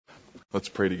Let's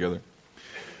pray together.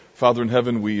 Father in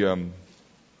heaven, we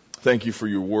thank you for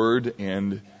your word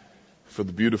and for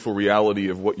the beautiful reality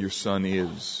of what your Son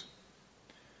is.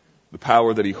 The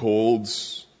power that he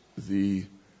holds, the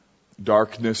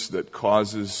darkness that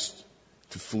causes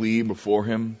to flee before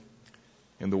him,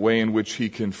 and the way in which he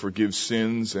can forgive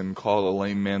sins and call a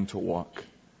lame man to walk.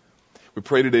 We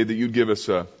pray today that you'd give us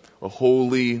a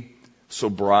holy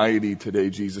sobriety today,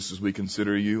 Jesus, as we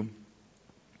consider you.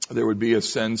 There would be a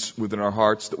sense within our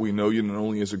hearts that we know you not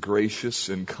only as a gracious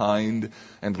and kind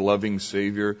and loving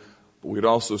Savior, but we'd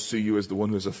also see you as the one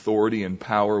who has authority and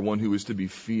power, one who is to be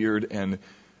feared, and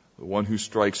the one who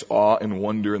strikes awe and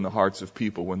wonder in the hearts of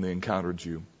people when they encountered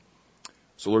you.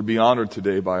 So Lord, be honored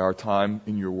today by our time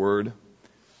in your word,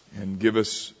 and give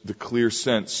us the clear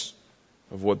sense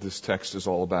of what this text is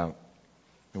all about.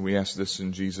 And we ask this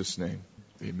in Jesus' name.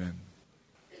 Amen.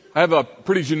 I have a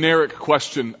pretty generic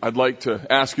question I'd like to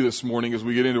ask you this morning as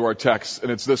we get into our text, and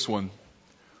it's this one.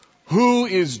 Who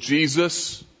is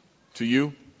Jesus to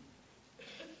you?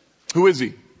 Who is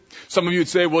he? Some of you would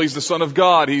say, well, he's the Son of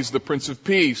God, he's the Prince of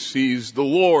Peace, he's the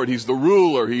Lord, he's the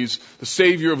ruler, he's the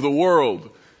Savior of the world.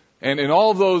 And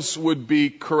all of those would be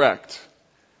correct.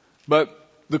 But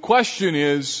the question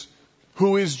is,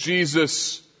 who is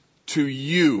Jesus to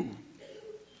you?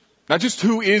 Not just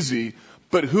who is he,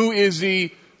 but who is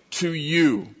he to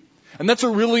you? And that's a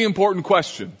really important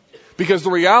question, because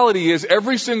the reality is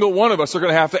every single one of us are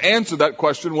going to have to answer that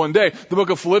question one day. The book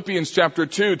of Philippians chapter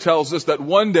 2 tells us that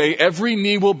one day every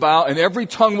knee will bow and every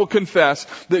tongue will confess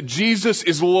that Jesus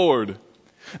is Lord.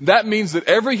 That means that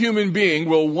every human being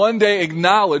will one day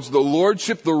acknowledge the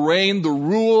lordship, the reign, the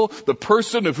rule, the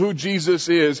person of who Jesus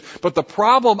is. But the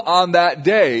problem on that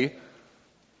day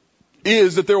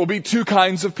is that there will be two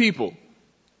kinds of people.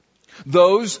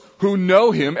 Those who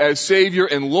know him as Savior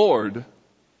and Lord,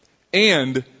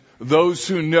 and those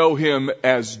who know him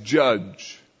as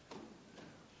Judge.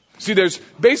 See, there's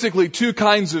basically two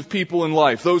kinds of people in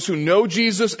life. Those who know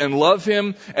Jesus and love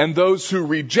him, and those who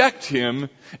reject him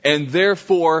and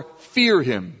therefore fear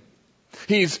him.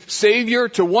 He's Savior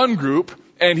to one group,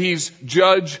 and he's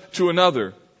Judge to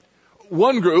another.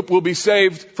 One group will be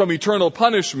saved from eternal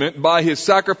punishment by his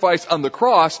sacrifice on the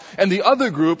cross, and the other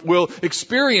group will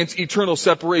experience eternal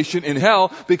separation in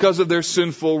hell because of their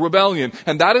sinful rebellion.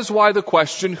 And that is why the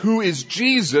question, who is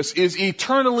Jesus, is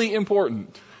eternally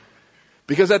important.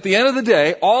 Because at the end of the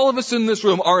day, all of us in this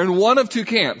room are in one of two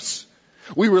camps.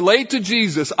 We relate to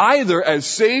Jesus either as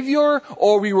Savior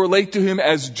or we relate to him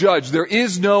as Judge. There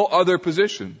is no other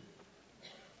position.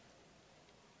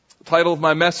 The title of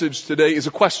my message today is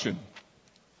a question.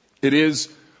 It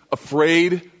is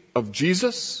afraid of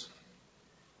Jesus.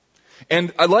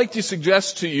 And I'd like to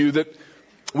suggest to you that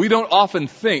we don't often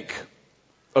think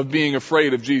of being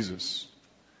afraid of Jesus.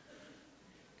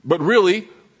 But really,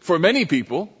 for many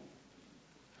people,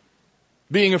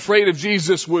 being afraid of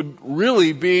Jesus would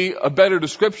really be a better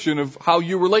description of how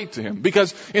you relate to him.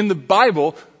 Because in the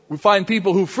Bible, we find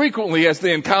people who frequently, as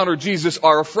they encounter Jesus,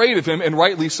 are afraid of him, and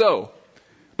rightly so.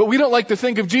 But we don't like to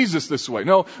think of Jesus this way.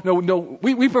 No.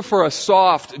 We prefer a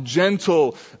soft,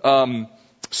 gentle,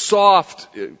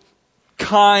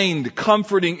 kind,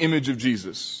 comforting image of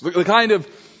Jesus. The kind of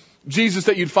Jesus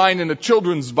that you'd find in a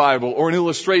children's Bible or an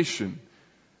illustration.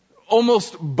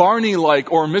 Almost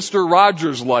Barney-like or Mr.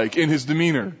 Rogers-like in his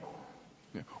demeanor.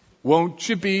 Won't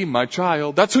you be my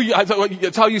child? That's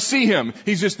how you see him.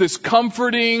 He's just this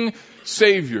comforting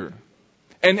Savior.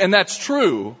 And that's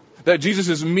true. That Jesus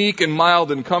is meek and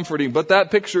mild and comforting, but that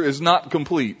picture is not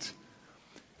complete.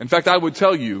 In fact, I would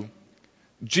tell you,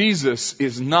 Jesus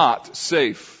is not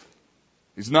safe.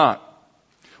 He's not.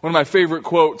 One of my favorite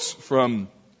quotes from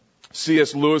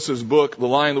C.S. Lewis's book, The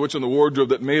Lion, the Witch, and the Wardrobe,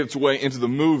 that made its way into the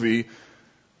movie,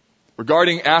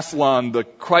 regarding Aslan, the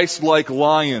Christ-like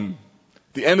lion,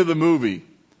 the end of the movie,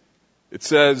 it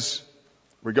says,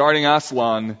 regarding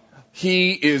Aslan,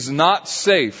 he is not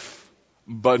safe,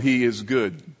 but he is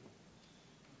good.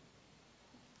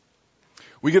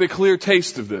 We get a clear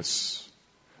taste of this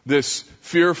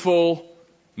fearful,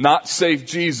 not safe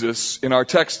Jesus in our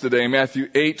text today, Matthew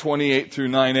 8:28 through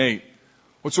 9:8.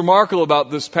 What's remarkable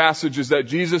about this passage is that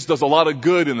Jesus does a lot of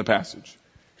good in the passage.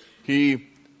 He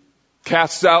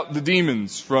casts out the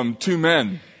demons from two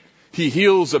men. He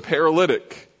heals a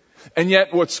paralytic. And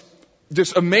yet what's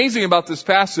just amazing about this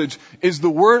passage is the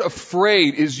word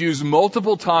afraid is used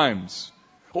multiple times.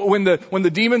 When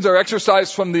the demons are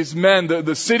exorcised from these men,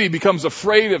 the city becomes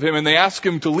afraid of him and they ask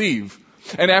him to leave.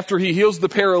 And after he heals the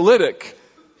paralytic,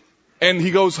 And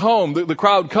he goes home, the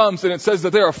crowd comes, and it says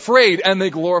that they're afraid and they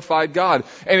glorified God.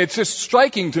 And it's just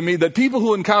striking to me that people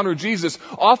who encounter Jesus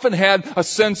often had a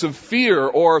sense of fear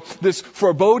or this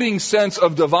foreboding sense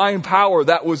of divine power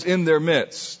that was in their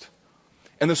midst.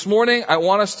 And this morning, I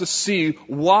want us to see,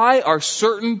 why are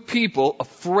certain people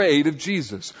afraid of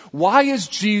Jesus? Why is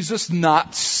Jesus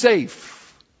not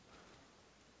safe?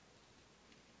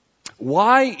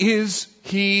 Why is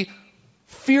he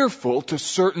fearful to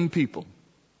certain people?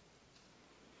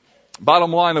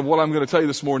 Bottom line of what I'm going to tell you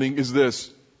this morning is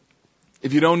this.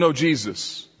 If you don't know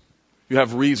Jesus, you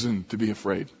have reason to be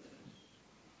afraid.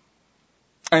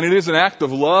 And it is an act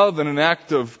of love and an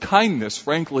act of kindness,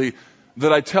 frankly,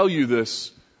 that I tell you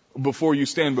this before you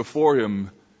stand before him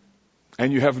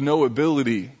and you have no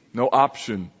ability, no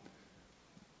option,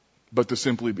 but to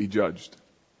simply be judged.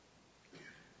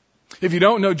 If you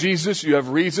don't know Jesus, you have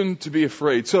reason to be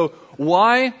afraid. So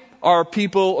why are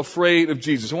people afraid of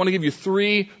Jesus? I want to give you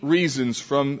 3 reasons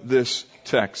from this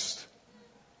text.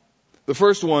 The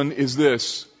first one is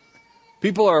this.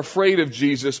 People are afraid of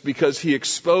Jesus because he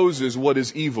exposes what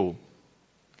is evil.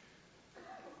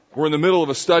 We're in the middle of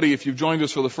a study. If you've joined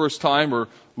us for the first time or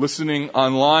listening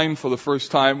online for the first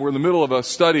time, we're in the middle of a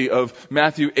study of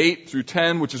Matthew 8 through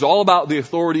 10, which is all about the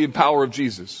authority and power of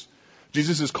Jesus.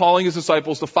 Jesus is calling his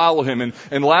disciples to follow him.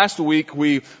 And last week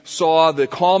we saw the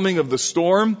calming of the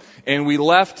storm, and we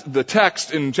left the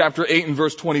text in chapter 8 and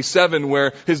verse 27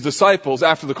 where his disciples,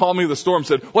 after the calming of the storm,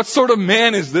 said, "What sort of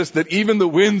man is this that even the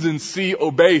winds and sea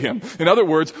obey him?" In other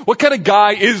words, what kind of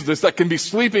guy is this that can be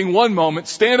sleeping one moment,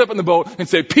 stand up in the boat and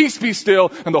say, "Peace, be still,"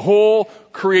 and the whole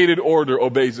created order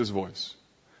obeys his voice?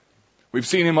 We've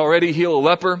seen him already heal a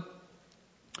leper.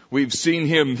 We've seen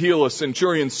him heal a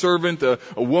centurion's servant, a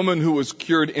woman who was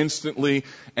cured instantly.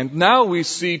 And now we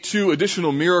see 2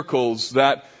 additional miracles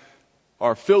that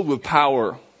are filled with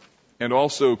power and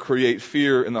also create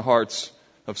fear in the hearts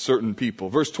of certain people.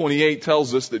 Verse 28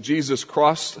 tells us that Jesus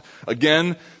crossed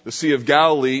again the Sea of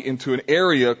Galilee into an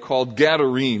area called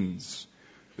Gadarenes.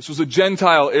 This was a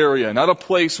Gentile area, not a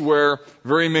place where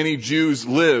very many Jews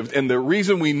lived. And the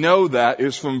reason we know that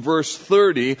is from verse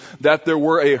 30, that there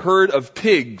were a herd of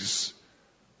pigs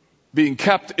being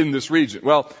kept in this region.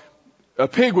 Well, a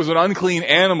pig was an unclean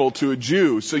animal to a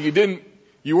Jew, so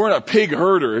you weren't a pig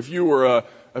herder if you were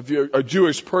a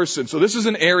Jewish person. So this is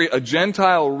an area, a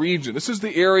Gentile region. This is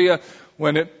the area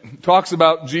when it talks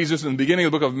about Jesus in the beginning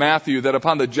of the book of Matthew, that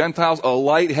upon the Gentiles a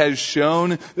light has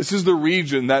shone. This is the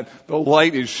region that the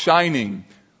light is shining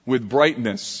with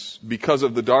brightness because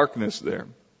of the darkness there.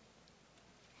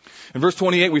 In verse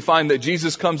 28 we find that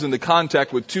Jesus comes into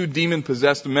contact with 2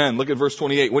 demon-possessed men. Look at verse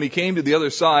 28. When he came to the other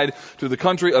side, to the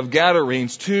country of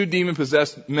Gadarenes, 2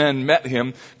 demon-possessed men met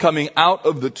him, coming out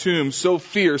of the tomb so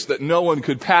fierce that no one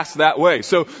could pass that way.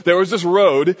 So there was this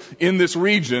road in this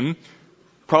region.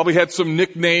 Probably had some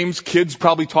nicknames. Kids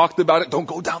probably talked about it. "Don't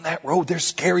go down that road. There's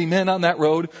scary men on that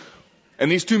road." And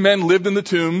these 2 men lived in the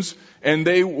tombs, and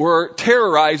they were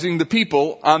terrorizing the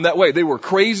people on that way. They were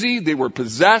crazy. They were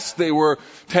possessed. They were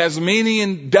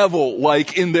Tasmanian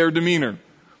devil-like in their demeanor.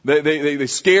 They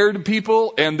scared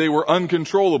people, and they were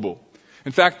uncontrollable.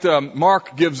 In fact,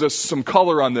 Mark gives us some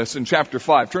color on this in chapter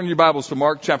 5. Turn your Bibles to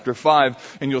Mark chapter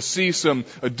 5, and you'll see some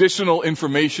additional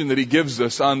information that he gives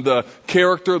us on the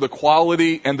character, the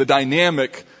quality, and the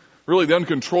dynamic, really the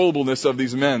uncontrollableness of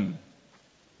these men.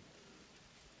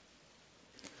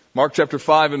 Mark chapter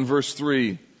 5 and verse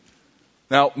 3.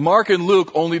 Now, Mark and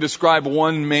Luke only describe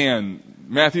one man.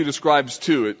 Matthew describes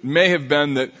 2. It may have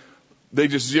been that they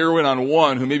just zero in on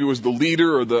one, who maybe was the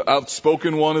leader or the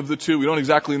outspoken one of the 2. We don't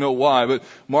exactly know why, but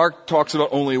Mark talks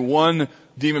about only one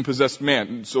demon-possessed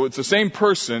man. So it's the same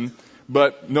person,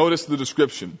 but notice the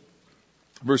description.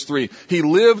 Verse 3, he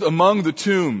lived among the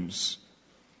tombs.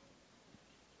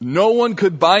 No one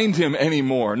could bind him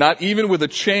anymore, not even with a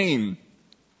chain.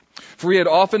 For he had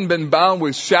often been bound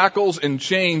with shackles and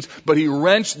chains, but he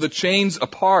wrenched the chains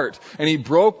apart, and he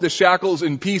broke the shackles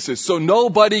in pieces. So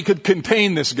nobody could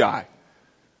contain this guy.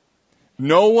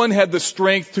 No one had the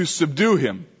strength to subdue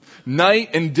him. Night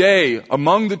and day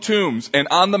among the tombs and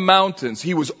on the mountains,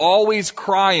 he was always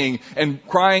crying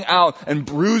out and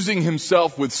bruising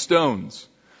himself with stones.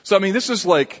 So, this is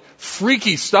like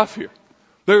freaky stuff here.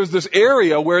 There was this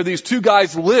area where these 2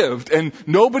 guys lived, and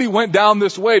nobody went down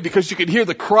this way because you could hear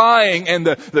the crying and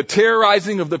the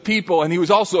terrorizing of the people, and he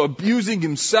was also abusing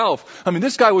himself.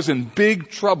 This guy was in big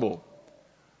trouble.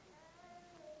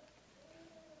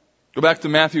 Go back to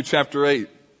Matthew chapter 8.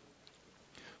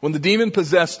 When the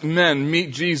demon-possessed men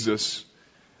meet Jesus,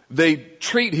 they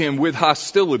treat him with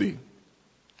hostility.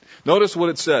 Notice what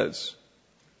it says.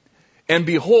 And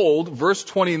behold, verse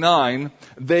 29,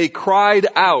 they cried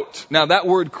out. Now that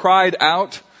word cried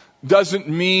out doesn't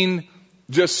mean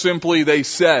just simply they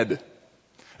said.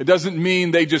 It doesn't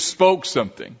mean they just spoke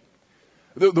something.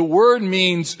 The word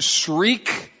means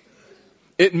shriek.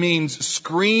 It means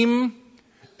scream.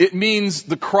 It means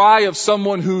the cry of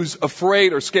someone who's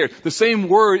afraid or scared. The same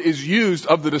word is used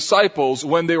of the disciples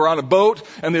when they were on a boat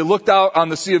and they looked out on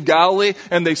the Sea of Galilee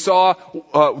and they saw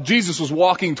Jesus was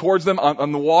walking towards them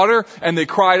on the water, and they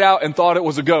cried out and thought it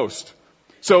was a ghost.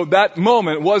 So that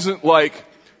moment wasn't like,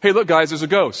 hey, look guys, there's a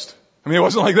ghost. I mean, it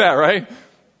wasn't like that, right?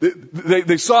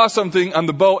 They saw something on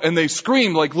the boat and they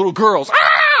screamed like little girls. Ah!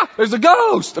 There's a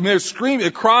ghost! I mean, they're screaming,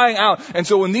 they're crying out. And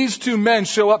so when these two men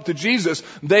show up to Jesus,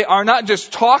 they are not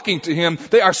just talking to him,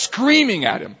 they are screaming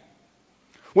at him.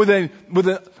 With an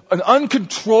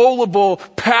uncontrollable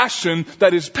passion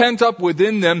that is pent up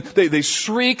within them. They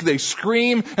shriek, they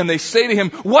scream, and they say to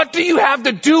him, what do you have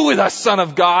to do with us, Son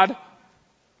of God?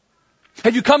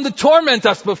 Have you come to torment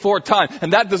us before time?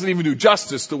 And that doesn't even do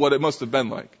justice to what it must have been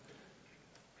like.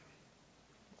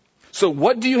 So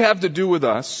what do you have to do with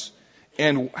us?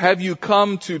 And have you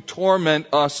come to torment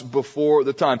us before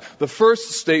the time? The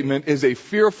first statement is a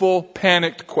fearful,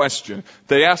 panicked question.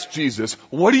 They ask Jesus,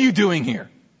 what are you doing here?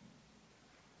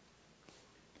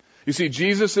 You see,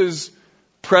 Jesus'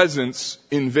 presence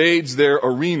invades their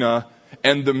arena,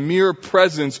 and the mere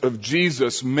presence of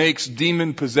Jesus makes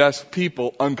demon-possessed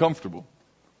people uncomfortable.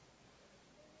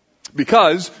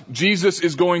 Because Jesus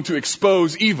is going to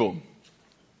expose evil.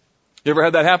 You ever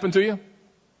had that happen to you?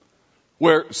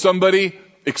 Where somebody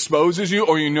exposes you,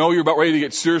 or you know you're about ready to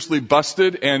get seriously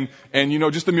busted, and you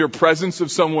know just the mere presence of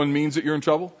someone means that you're in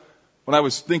trouble? When I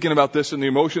was thinking about this and the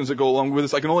emotions that go along with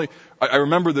this, I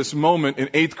remember this moment in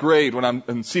 8th grade when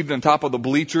I'm seated on top of the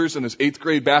bleachers in this 8th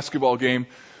grade basketball game,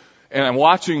 and I'm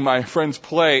watching my friends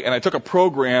play, and I took a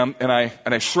program and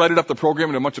I shredded up the program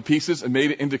into a bunch of pieces and made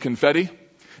it into confetti.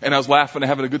 And I was laughing and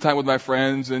having a good time with my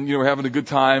friends, and we're having a good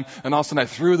time. And all of a sudden I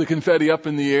threw the confetti up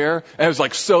in the air, and it was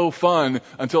like so fun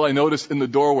until I noticed in the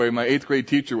doorway my 8th grade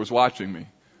teacher was watching me.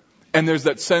 And there's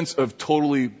that sense of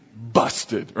totally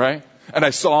busted, right? And I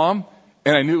saw him,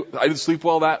 and I knew I didn't sleep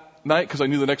well that night because I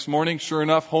knew the next morning, sure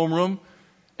enough, homeroom.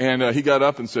 And he got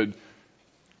up and said,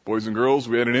 boys and girls,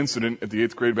 we had an incident at the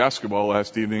 8th grade basketball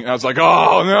last evening. And I was like,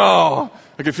 oh no!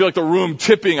 I could feel like the room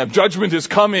tipping. A judgment is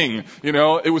coming.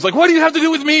 It was like, what do you have to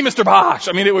do with me, Mr. Bosch?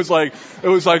 I mean, it was like,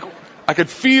 I could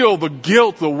feel the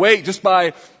guilt, the weight, just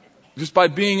by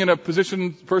being in a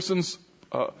position,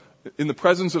 in the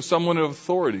presence of someone of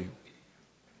authority.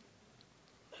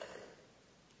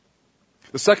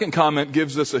 The second comment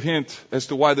gives us a hint as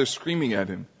to why they're screaming at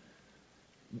him.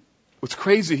 What's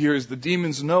crazy here is the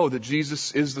demons know that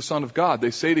Jesus is the Son of God. They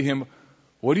say to him,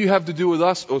 what do you have to do with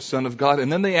us, O Son of God?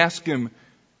 And then they ask him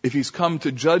if he's come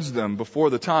to judge them before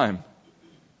the time.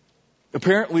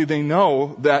 Apparently they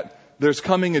know that there's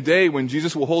coming a day when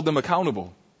Jesus will hold them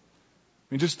accountable. I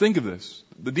mean, just think of this.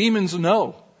 The demons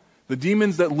know. The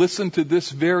demons that listen to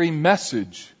this very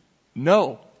message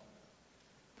know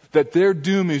that their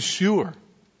doom is sure.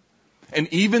 And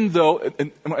even though,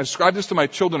 and I describe this to my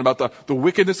children about the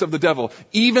wickedness of the devil,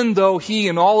 even though he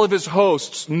and all of his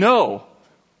hosts know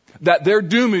that their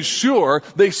doom is sure,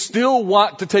 they still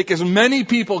want to take as many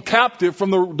people captive from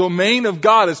the domain of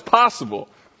God as possible.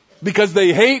 Because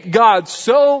they hate God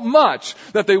so much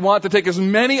that they want to take as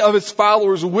many of his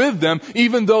followers with them,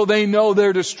 even though they know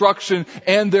their destruction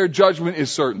and their judgment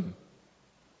is certain.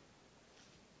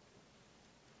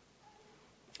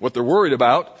 What they're worried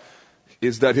about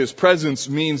is that his presence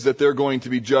means that they're going to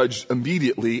be judged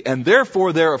immediately, and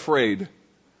therefore they're afraid.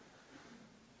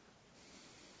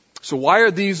 So why are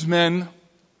these men,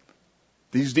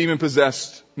 these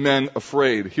demon-possessed men,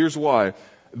 afraid? Here's why.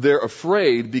 They're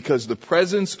afraid because the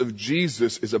presence of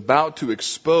Jesus is about to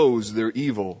expose their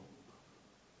evil.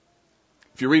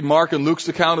 If you read Mark and Luke's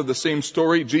account of the same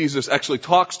story, Jesus actually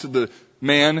talks to the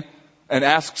man and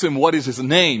asks him what is his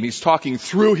name. He's talking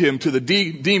through him to the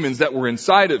demons that were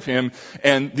inside of him.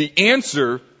 And the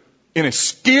answer in a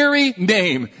scary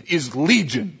name is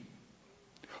Legion.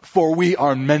 For we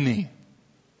are many.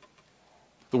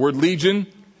 The word legion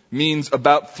means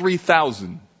about 3,000.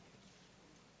 Can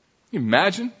you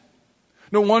imagine?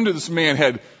 No wonder this man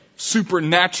had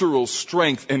supernatural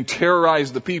strength and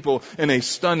terrorized the people in a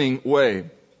stunning way.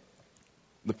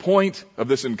 The point of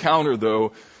this encounter,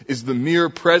 though, is the mere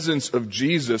presence of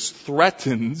Jesus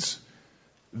threatens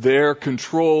their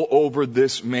control over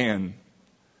this man.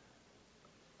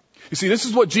 You see, this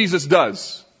is what Jesus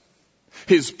does.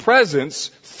 His presence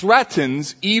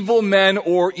threatens evil men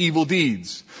or evil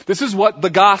deeds. This is what the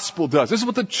gospel does. This is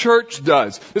what the church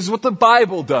does. This is what the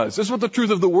Bible does. This is what the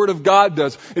truth of the Word of God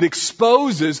does. It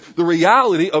exposes the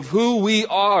reality of who we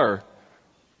are.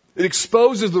 It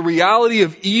exposes the reality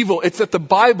of evil. It's that the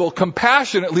Bible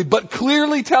compassionately but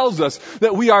clearly tells us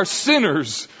that we are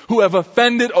sinners who have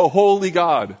offended a holy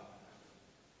God.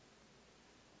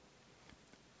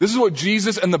 This is what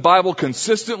Jesus and the Bible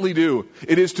consistently do.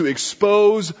 It is to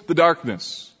expose the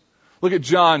darkness. Look at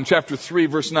John chapter 3,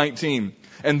 verse 19.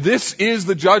 And this is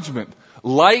the judgment.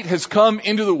 Light has come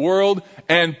into the world,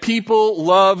 and people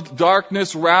loved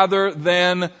darkness rather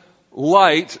than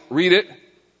light. Read it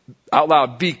out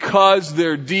loud. Because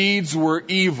their deeds were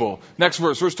evil. Next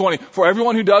verse, verse 20. For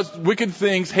everyone who does wicked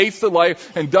things hates the light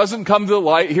and doesn't come to the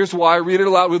light. Here's why. Read it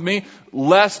aloud with me.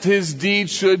 Lest his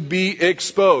deeds should be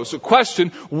exposed. So question,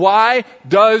 why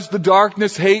does the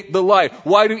darkness hate the light?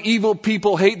 Why do evil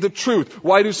people hate the truth?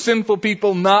 Why do sinful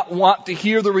people not want to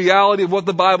hear the reality of what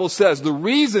the Bible says? The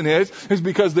reason is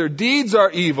because their deeds are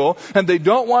evil and they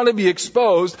don't want to be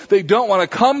exposed. They don't want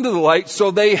to come to the light,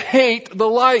 so they hate the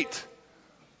light.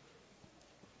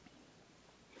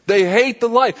 They hate the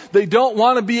light. They don't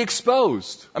want to be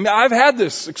exposed. I mean, I've had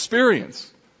this experience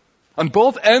on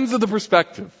both ends of the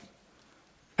perspective.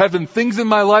 Having things in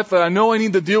my life that I know I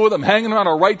need to deal with. I'm hanging around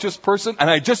a righteous person and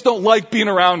I just don't like being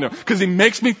around him because he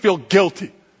makes me feel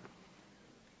guilty.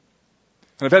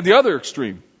 And I've had the other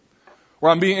extreme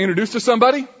where I'm being introduced to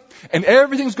somebody and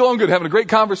everything's going good, having a great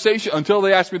conversation until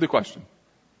they ask me the question.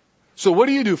 So what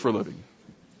do you do for a living?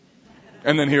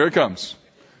 And then here it comes.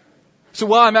 So,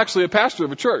 well, I'm actually a pastor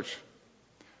of a church.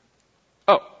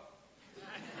 Oh.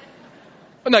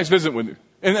 A nice visit with you.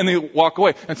 And they walk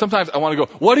away. And sometimes I want to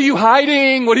go, what are you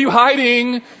hiding? What are you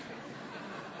hiding?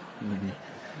 Mm-hmm.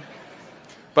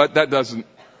 But that doesn't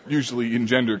usually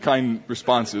engender kind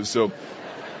responses. So,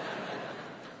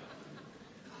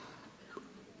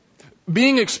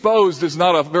 being exposed is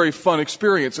not a very fun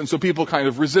experience. And so people kind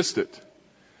of resist it.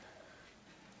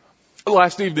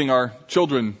 Last evening, our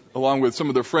children, along with some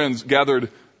of their friends, gathered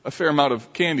a fair amount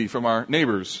of candy from our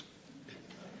neighbors.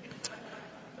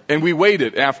 And we weighed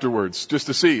it afterwards just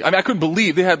to see. I mean, I couldn't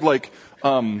believe they had like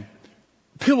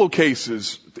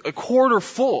pillowcases, a quarter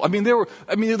full. I mean, they're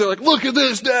like, look at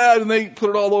this, Dad, and they put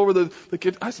it all over the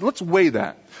kid. I said, let's weigh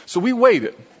that. So we weighed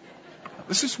it.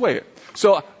 Let's just weigh it.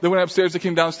 So they went upstairs, they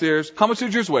came downstairs. How much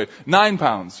did yours weigh? 9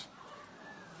 pounds.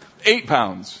 8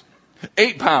 pounds.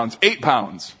 8 pounds. 8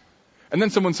 pounds. And then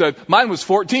someone said, mine was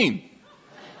 14.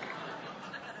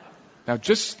 Now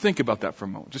just think about that for a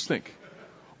moment. Just think.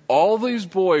 All these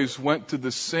boys went to the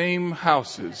same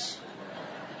houses,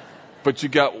 but you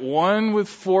got one with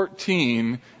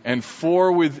 14 and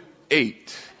 4 with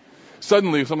 8.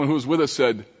 Suddenly someone who was with us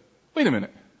said, wait a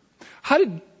minute. How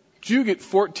did you get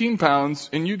 14 pounds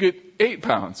and you get 8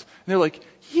 pounds? And they're like,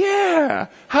 yeah,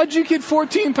 how'd you get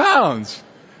 14 pounds?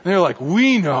 And they're like,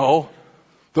 we know.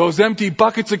 Those empty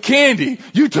buckets of candy.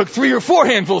 You took 3 or 4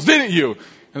 handfuls, didn't you?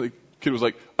 And the kid was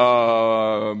like,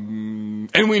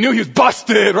 and we knew he was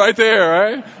busted right there,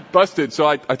 right? Busted. So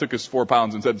I took his 4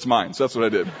 pounds and said, it's mine. So that's what I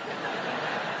did.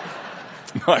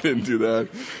 No, I didn't do that.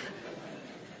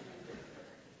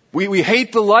 We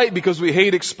hate the light because we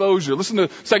hate exposure. Listen to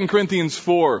 2 Corinthians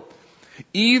 4.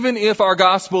 Even if our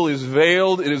gospel is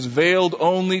veiled, it is veiled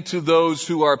only to those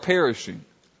who are perishing.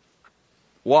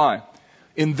 Why?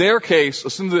 In their case,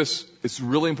 listen to this, it's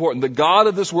really important. The God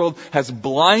of this world has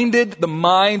blinded the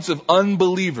minds of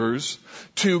unbelievers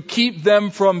to keep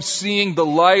them from seeing the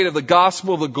light of the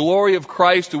gospel of the glory of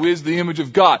Christ, who is the image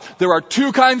of God. There are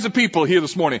 2 kinds of people here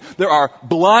this morning. There are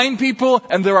blind people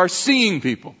and there are seeing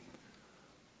people.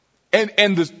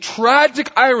 And the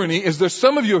tragic irony is there's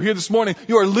some of you here this morning,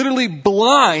 you are literally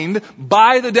blind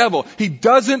by the devil. He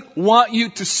doesn't want you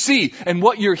to see. And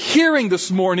what you're hearing this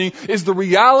morning is the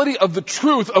reality of the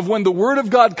truth of when the Word of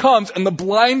God comes and the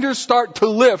blinders start to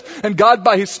lift and God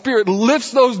by His Spirit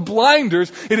lifts those blinders.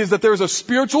 It is that there's a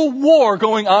spiritual war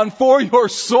going on for your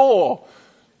soul.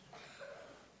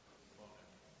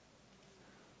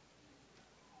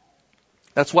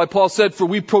 That's why Paul said, for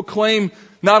we proclaim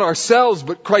not ourselves,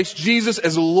 but Christ Jesus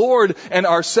as Lord, and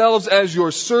ourselves as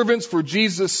your servants for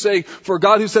Jesus' sake. For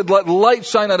God, who said, let light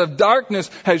shine out of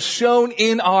darkness, has shone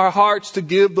in our hearts to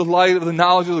give the light of the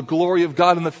knowledge of the glory of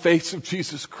God in the face of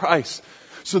Jesus Christ.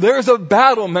 So there is a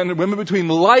battle, men and women, between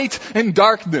light and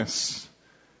darkness.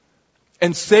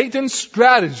 And Satan's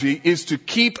strategy is to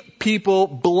keep people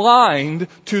blind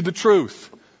to the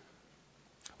truth.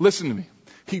 Listen to me.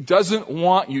 He doesn't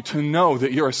want you to know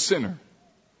that you're a sinner.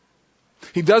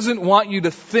 He doesn't want you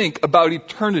to think about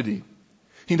eternity.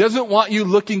 He doesn't want you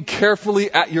looking carefully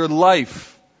at your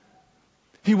life.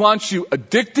 He wants you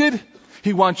addicted.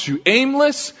 He wants you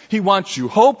aimless. He wants you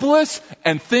hopeless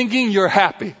and thinking you're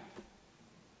happy.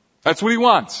 That's what he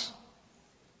wants.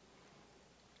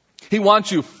 He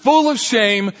wants you full of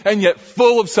shame and yet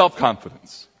full of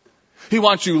self-confidence. He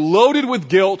wants you loaded with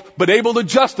guilt but able to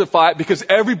justify it because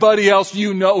everybody else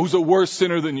you know who's a worse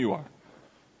sinner than you are.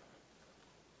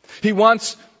 He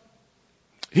wants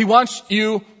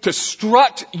you to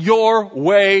strut your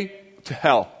way to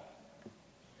hell.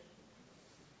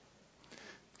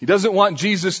 He doesn't want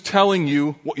Jesus telling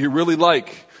you what you're really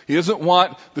like. He doesn't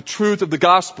want the truth of the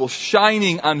gospel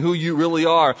shining on who you really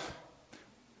are.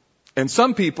 And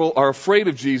some people are afraid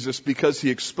of Jesus because he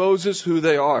exposes who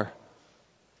they are.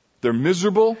 They're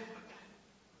miserable,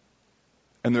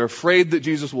 and they're afraid that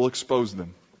Jesus will expose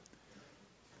them.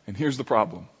 And here's the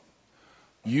problem.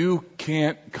 You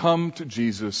can't come to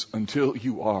Jesus until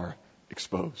you are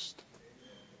exposed.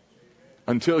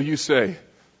 Until you say,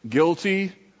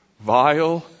 guilty,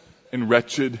 vile, and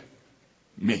wretched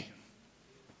me.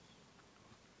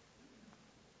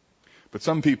 But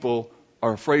some people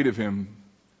are afraid of him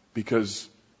because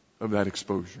of that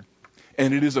exposure.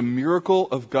 And it is a miracle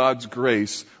of God's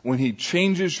grace when he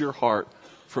changes your heart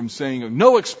from saying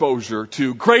no exposure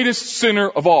to greatest sinner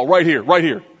of all, right here, right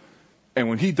here. And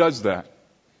when he does that,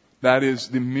 that is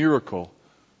the miracle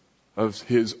of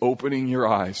his opening your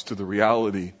eyes to the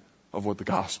reality of what the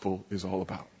gospel is all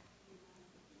about.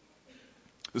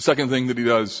 The second thing that he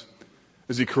does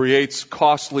is he creates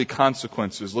costly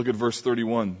consequences. Look at verse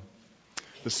 31.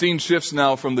 The scene shifts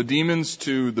now from the demons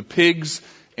to the pigs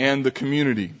and the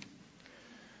community.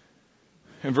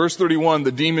 In verse 31,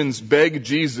 the demons beg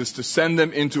Jesus to send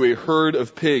them into a herd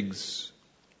of pigs.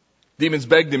 Demons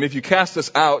begged him, if you cast us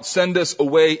out, send us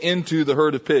away into the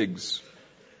herd of pigs.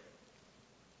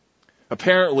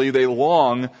 Apparently, they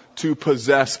long to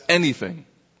possess anything.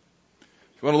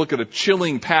 If you want to look at a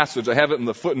chilling passage, I have it in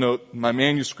the footnote in my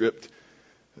manuscript.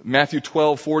 Matthew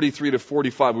 12:43 to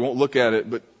 45. We won't look at it,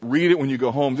 but read it when you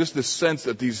go home. Just this sense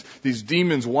that these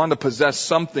demons want to possess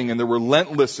something and they're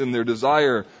relentless in their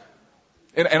desire.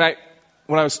 And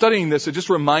when I was studying this, it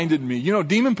just reminded me,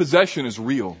 demon possession is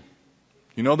real.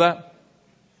 You know that?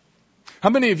 How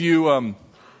many of you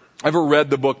ever read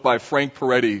the book by Frank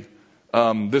Peretti,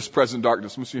 This Present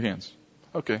Darkness? Let me see your hands.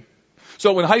 Okay.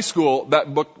 So in high school,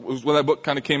 that book was when that book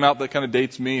kind of came out. That kind of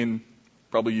dates me and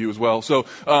probably you as well. So,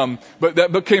 but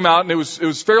that book came out and it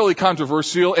was fairly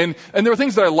controversial. And there were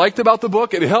things that I liked about the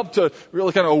book. It helped to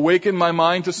really kind of awaken my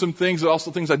mind to some things, but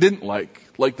also things I didn't like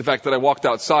the fact that I walked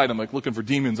outside. I'm like looking for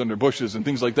demons under bushes and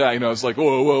things like that. It's like,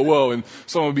 whoa. And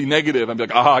someone would be negative. I'd be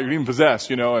like, you're demon possessed,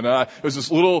 And it was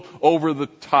just a little over the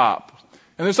top.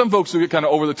 And there's some folks who get kind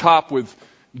of over the top with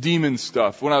demon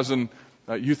stuff. When I was in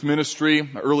youth ministry,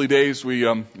 early days, we,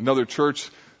 another church,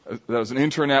 that was an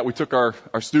intern at, we took our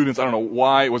students, I don't know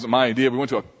why, it wasn't my idea, we went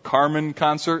to a Carmen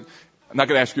concert. I'm not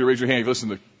going to ask you to raise your hand if you listen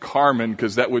to Carmen,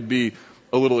 because that would be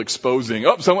a little exposing.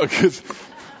 Someone, because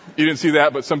you didn't see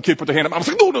that, but some kid put their hand up. I was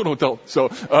like, no, don't. So,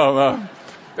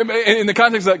 in the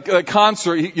context of that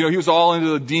concert, he was all into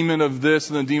the demon of this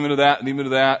and the demon of that,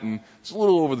 and it's a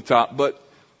little over the top. But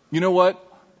you know what?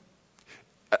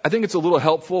 I think it's a little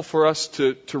helpful for us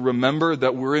to remember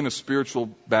that we're in a spiritual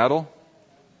battle.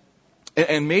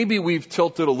 And maybe we've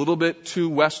tilted a little bit too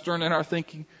Western in our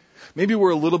thinking. Maybe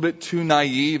we're a little bit too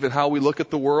naive at how we look at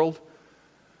the world.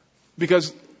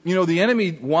 Because, the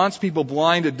enemy wants people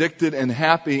blind, addicted, and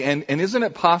happy. And isn't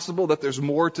it possible that there's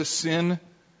more to sin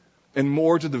and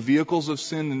more to the vehicles of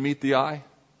sin than meet the eye?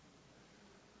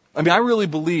 I really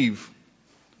believe,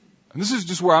 and this is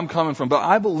just where I'm coming from, but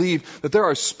I believe that there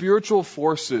are spiritual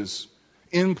forces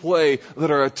in play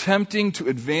that are attempting to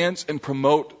advance and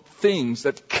promote things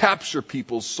that capture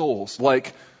people's souls,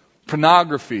 like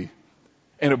pornography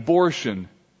and abortion,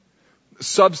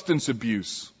 substance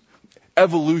abuse,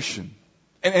 evolution,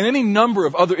 and any number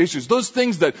of other issues. Those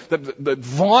things that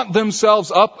vaunt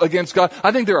themselves up against God.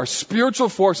 I think there are spiritual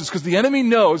forces because the enemy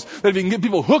knows that if he can get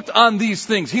people hooked on these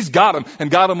things, he's got them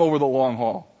and got them over the long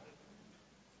haul.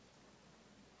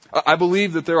 I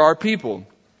believe that there are people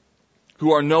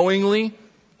who are knowingly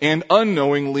and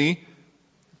unknowingly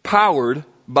powered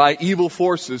by evil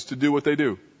forces to do what they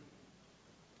do.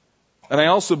 And I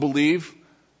also believe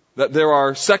that there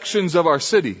are sections of our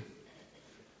city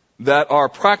that are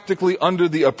practically under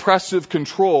the oppressive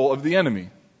control of the enemy.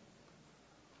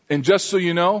 And just so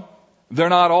you know, they're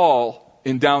not all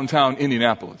in downtown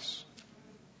Indianapolis.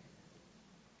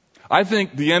 I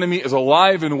think the enemy is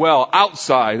alive and well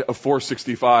outside of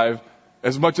 465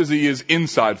 as much as he is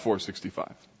inside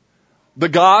 465. The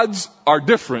gods are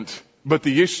different but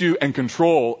the issue and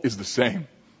control is the same.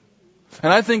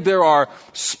 And I think there are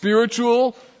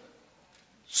spiritual,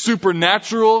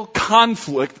 supernatural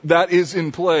conflict that is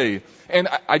in play. And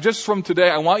I just from today,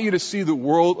 I want you to see the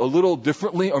world a little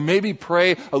differently, or maybe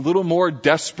pray a little more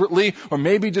desperately, or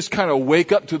maybe just kind of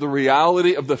wake up to the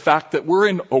reality of the fact that we're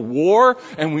in a war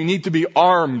and we need to be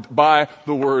armed by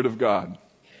the Word of God.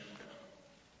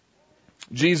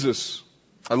 Jesus,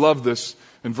 I love this,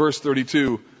 in verse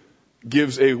 32,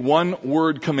 gives a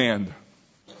one-word command.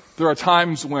 There are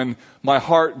times when my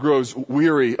heart grows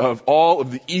weary of all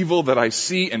of the evil that I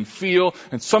see and feel.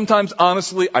 And sometimes,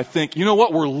 honestly, I think, you know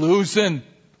what? We're losing.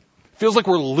 Feels like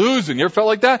we're losing. You ever felt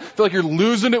like that? Feel like you're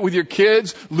losing it with your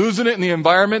kids, losing it in the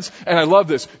environments. And I love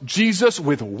this. Jesus,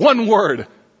 with one word,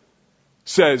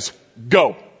 says,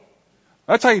 go.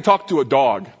 That's how you talk to a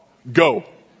dog. Go.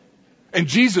 And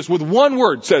Jesus, with one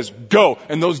word, says, go.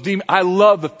 And those demons, I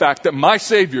love the fact that my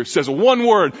Savior says one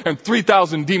word and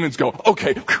 3,000 demons go,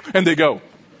 okay, and they go.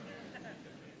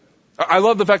 I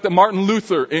love the fact that Martin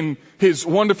Luther, in his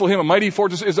wonderful hymn, A Mighty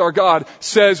Fortress is Our God,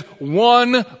 says,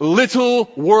 one little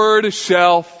word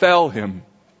shall fell him.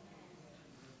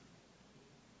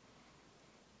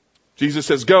 Jesus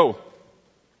says, go.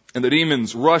 And the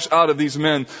demons rush out of these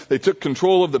men. They took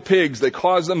control of the pigs. They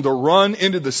caused them to run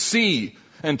into the sea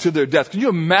and to their death. Can you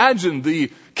imagine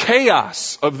the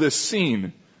chaos of this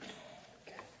scene?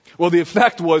 Well, the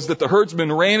effect was that the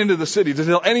herdsmen ran into the city to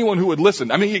tell anyone who would listen.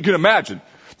 I mean, you can imagine.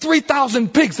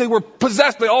 3,000 pigs, they were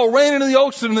possessed. They all ran into the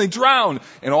ocean and they drowned.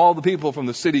 And all the people from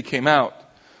the city came out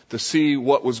to see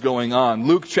what was going on.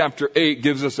 Luke chapter 8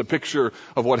 gives us a picture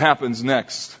of what happens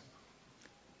next.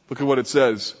 Look at what it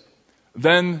says.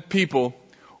 Then people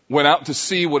went out to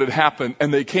see what had happened,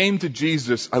 and they came to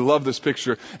Jesus. I love this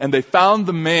picture. And they found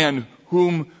the man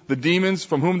from whom the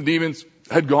demons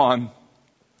had gone,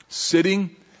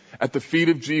 sitting at the feet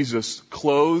of Jesus,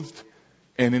 clothed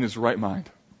and in his right mind.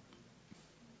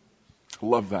 I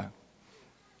love that.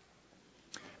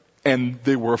 And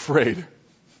they were afraid.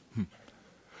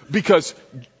 Because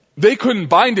they couldn't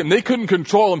bind him, they couldn't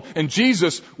control him, and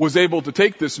Jesus was able to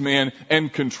take this man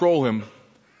and control him.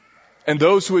 And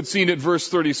those who had seen it, verse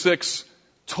 36,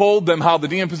 told them how the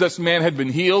demon-possessed man had been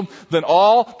healed. Then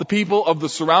all the people of the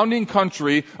surrounding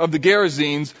country of the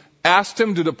Gerasenes asked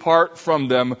him to depart from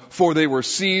them, for they were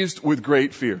seized with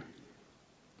great fear.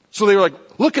 So they were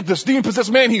like, look at this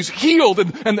demon-possessed man, he's healed.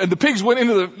 And the pigs went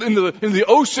into the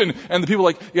ocean. And the people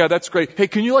were like, yeah, that's great. Hey,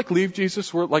 can you leave,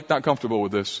 Jesus? We're not comfortable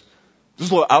with this. This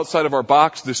is a little outside of our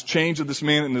box, this change of this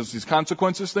man and these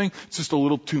consequences thing. It's just a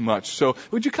little too much. So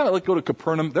would you kind of go to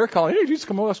Capernaum? They're calling, hey, Jesus,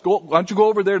 come on, why don't you go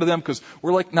over there to them? Because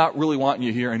we're not really wanting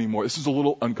you here anymore. This is a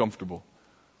little uncomfortable.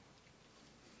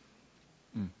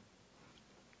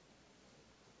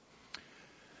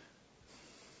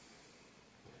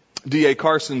 D.A.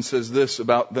 Carson says this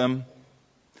about them.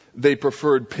 They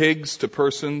preferred pigs to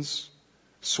persons,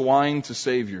 swine to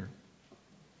Savior.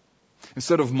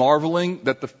 Instead of marveling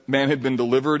that the man had been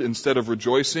delivered, instead of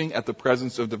rejoicing at the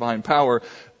presence of divine power,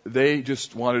 they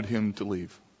just wanted him to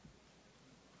leave.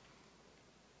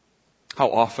 How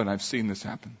often I've seen this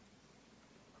happen.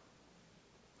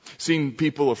 Seen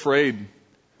people afraid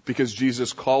because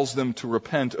Jesus calls them to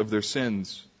repent of their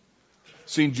sins.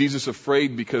 Seen Jesus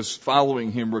afraid because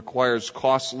following him requires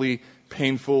costly,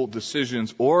 painful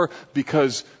decisions, or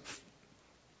because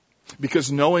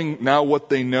knowing now what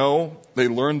they know, they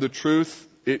learned the truth,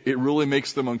 it really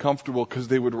makes them uncomfortable because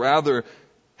they would rather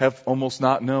have almost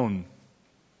not known.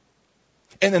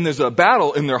 And then there's a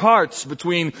battle in their hearts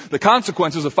between the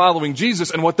consequences of following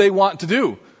Jesus and what they want to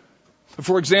do.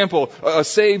 For example, a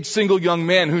saved single young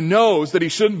man who knows that he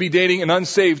shouldn't be dating an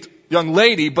unsaved young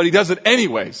lady, but he does it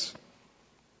anyways.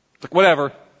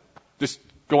 Whatever, just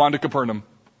go on to Capernaum.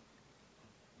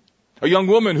 A young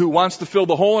woman who wants to fill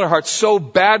the hole in her heart so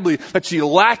badly that she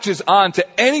latches on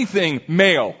to anything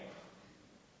male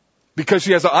because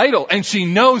she has an idol and she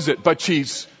knows it, but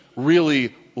she's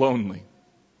really lonely.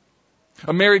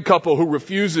 A married couple who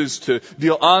refuses to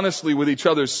deal honestly with each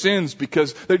other's sins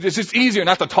because it's just easier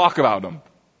not to talk about them.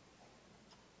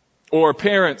 Or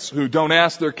parents who don't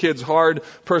ask their kids hard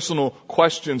personal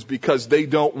questions because they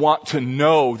don't want to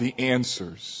know the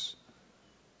answers.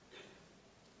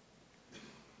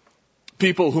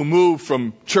 People who move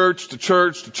from church to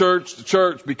church to church to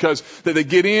church because they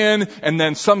get in and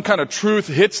then some kind of truth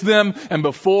hits them, and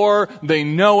before they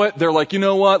know it, they're like, you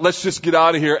know what, let's just get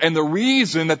out of here. And the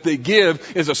reason that they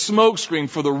give is a smokescreen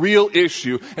for the real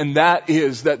issue, and that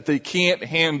is that they can't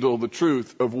handle the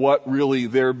truth of what really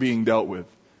they're being dealt with.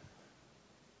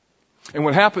 And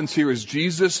what happens here is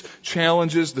Jesus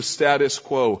challenges the status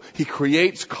quo. He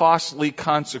creates costly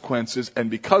consequences, and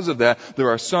because of that, there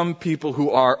are some people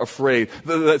who are afraid.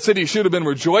 That city should have been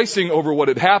rejoicing over what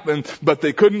had happened, but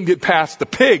they couldn't get past the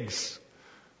pigs.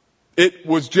 It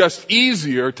was just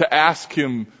easier to ask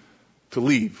him to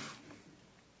leave.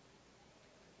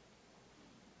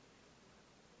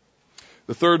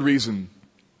 The third reason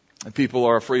that people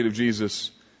are afraid of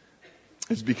Jesus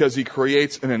is because he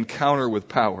creates an encounter with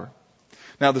power.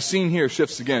 Now the scene here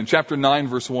shifts again. Chapter 9,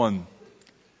 verse 1.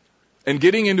 And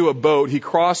getting into a boat, he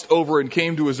crossed over and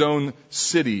came to his own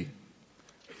city.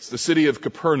 It's the city of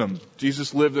Capernaum.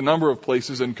 Jesus lived a number of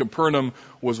places, and Capernaum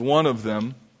was one of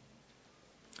them.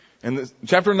 And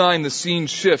chapter 9, the scene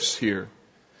shifts here.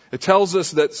 It tells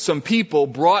us that some people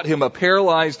brought him a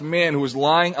paralyzed man who was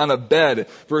lying on a bed.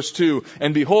 Verse 2,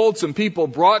 and behold, some people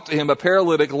brought to him a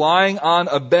paralytic lying on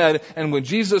a bed. And when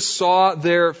Jesus saw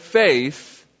their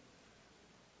faith,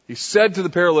 he said to the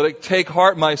paralytic, take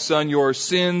heart, my son, your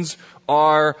sins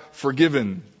are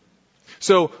forgiven.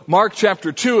 So Mark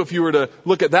chapter 2, if you were to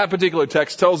look at that particular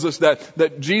text, tells us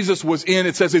that Jesus was in,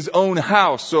 it says, his own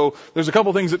house. So there's a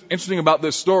couple things that's interesting about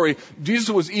this story.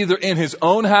 Jesus was either in his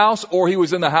own house or he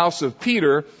was in the house of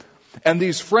Peter. And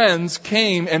these friends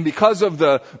came, and because of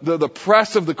the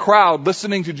press of the crowd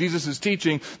listening to Jesus'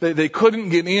 teaching, they couldn't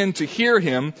get in to hear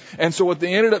him. And so what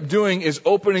they ended up doing is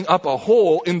opening up a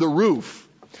hole in the roof.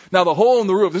 Now the hole in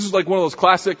the roof, this is like one of those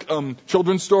classic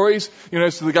children's stories. You know,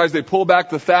 so the guys, they pull back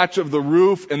the thatch of the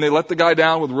roof and they let the guy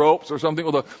down with ropes or something.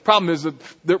 Well, the problem is that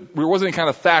there wasn't any kind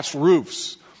of thatched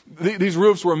roofs. These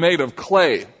roofs were made of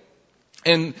clay.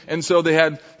 And so they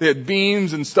had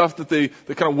beams and stuff that they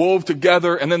kind of wove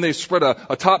together, and then they spread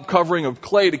a top covering of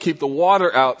clay to keep the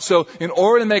water out. So in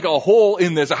order to make a hole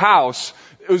in this house,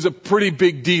 it was a pretty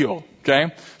big deal.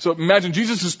 Okay? So imagine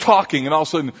Jesus is talking and all of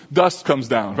a sudden dust comes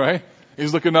down, right?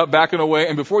 He's looking up, backing away,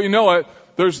 and before you know it,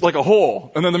 there's like a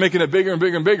hole, and then they're making it bigger and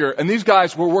bigger and bigger. And these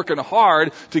guys were working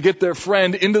hard to get their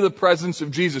friend into the presence of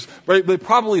Jesus. Right? They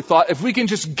probably thought, if we can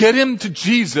just get him to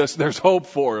Jesus, there's hope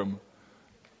for him.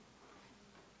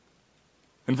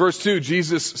 In verse 2,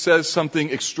 Jesus says something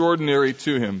extraordinary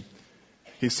to him.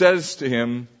 He says to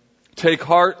him, take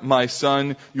heart, my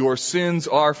son, your sins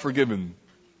are forgiven.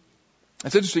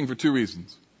 That's interesting for two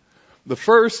reasons. The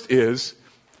first is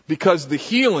because the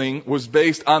healing was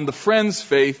based on the friend's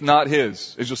faith, not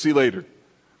his, as you'll see later.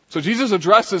 So Jesus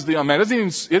addresses the young man. He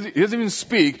doesn't even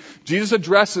speak. Jesus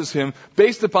addresses him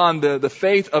based upon the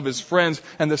faith of his friends.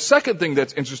 And the second thing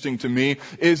that's interesting to me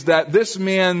is that this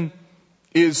man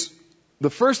is, the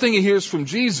first thing he hears from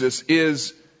Jesus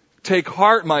is, take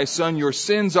heart, my son, your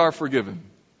sins are forgiven.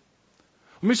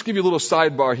 Let me just give you a little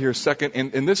sidebar here a second.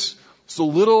 And this is a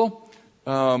little,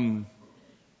 I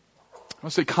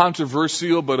won't say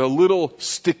controversial, but a little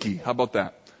sticky. How about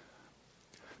that?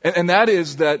 And that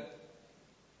is that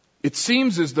it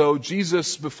seems as though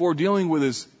Jesus, before dealing with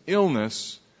his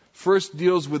illness, first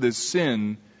deals with his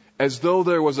sin as though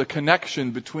there was a connection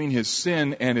between his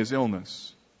sin and his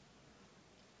illness.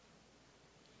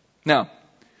 Now,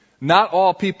 not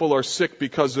all people are sick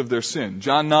because of their sin.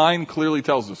 John 9 clearly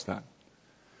tells us that.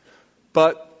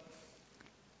 But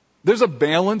there's a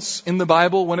balance in the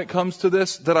Bible when it comes to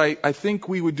this that I think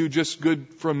we would do just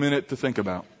good for a minute to think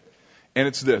about. And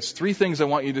it's this. Three things I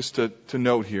want you just to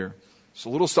note here. It's a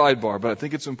little sidebar, but I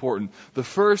think it's important. The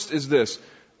first is this.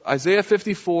 Isaiah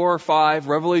 54:5,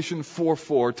 Revelation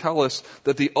 4:4 tell us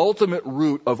that the ultimate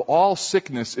root of all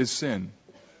sickness is sin.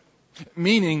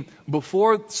 Meaning,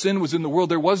 before sin was in the world,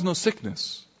 there was no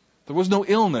sickness. There was no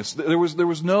illness. There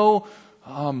was no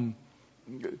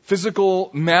physical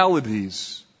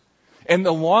maladies. And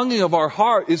the longing of our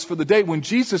heart is for the day when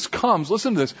Jesus comes.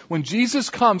 Listen to this. When Jesus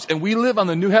comes and we live on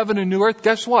the new heaven and new earth,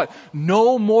 guess what?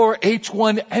 No more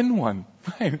H1N1.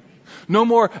 Right? No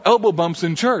more elbow bumps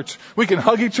in church. We can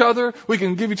hug each other. We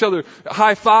can give each other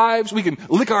high fives. We can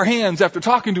lick our hands after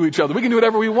talking to each other. We can do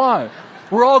whatever we want.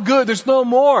 We're all good. There's no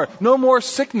more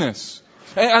sickness.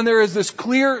 And there is this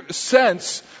clear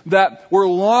sense that we're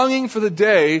longing for the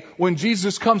day when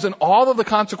Jesus comes and all of the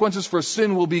consequences for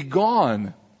sin will be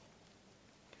gone.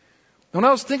 When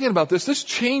I was thinking about this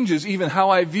changes even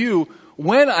how I view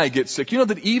when I get sick. You know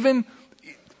that even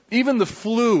the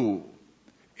flu,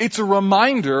 it's a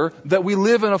reminder that we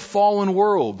live in a fallen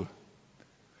world.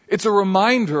 It's a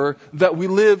reminder that we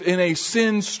live in a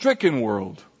sin-stricken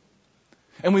world.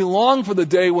 And we long for the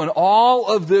day when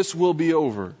all of this will be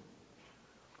over.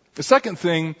 The second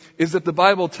thing is that the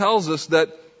Bible tells us that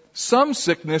some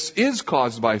sickness is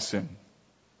caused by sin.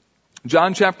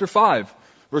 John chapter 5,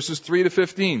 verses 3 to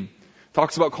 15.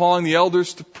 Talks about calling the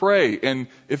elders to pray, and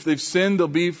if they've sinned, they'll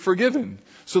be forgiven.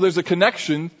 So there's a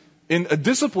connection in a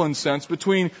discipline sense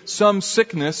between some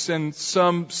sickness and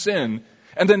some sin.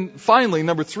 And then finally,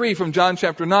 number 3 from John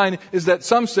chapter 9 is that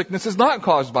some sickness is not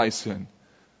caused by sin.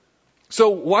 So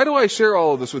why do I share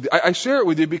all of this with you? I share it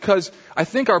with you because I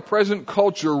think our present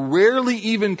culture rarely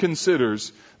even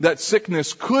considers that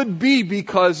sickness could be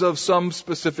because of some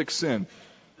specific sin.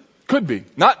 Could be.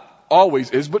 Not always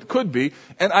is, but could be.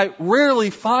 And I rarely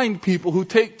find people who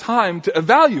take time to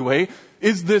evaluate,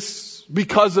 is this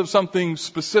because of something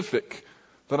specific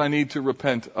that I need to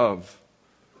repent of?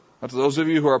 Now, to those of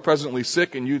you who are presently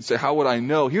sick and you'd say, how would I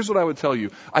know? Here's what I would tell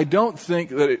you. I don't think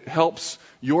that it helps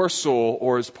your soul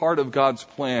or is part of God's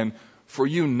plan for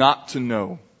you not to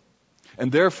know.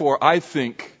 And therefore, I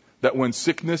think that when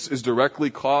sickness is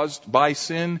directly caused by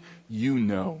sin, you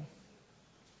know.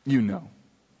 You know.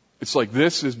 It's like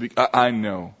I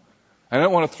know. I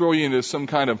don't want to throw you into some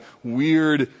kind of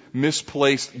weird,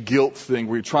 misplaced guilt thing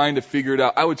where you're trying to figure it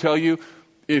out. I would tell you,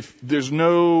 if there's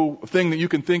no thing that you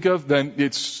can think of, then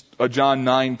it's a John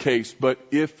 9 case. But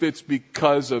if it's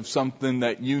because of something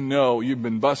that you know you've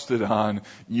been busted on,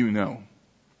 you know.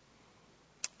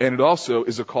 And it also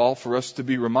is a call for us to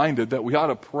be reminded that we ought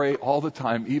to pray all the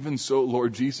time, even so,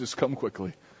 Lord Jesus, come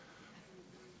quickly.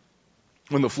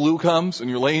 When the flu comes and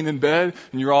you're laying in bed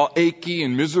and you're all achy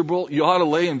and miserable, you ought to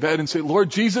lay in bed and say, Lord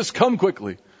Jesus, come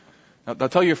quickly. Now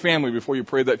tell your family before you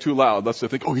pray that too loud. Lest they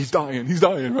think, oh, he's dying,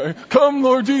 right? Come,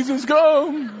 Lord Jesus,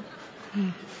 come.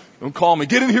 Don't call me.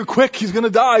 Get in here quick. He's going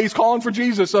to die. He's calling for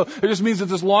Jesus. So it just means that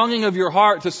this longing of your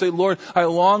heart to say, Lord, I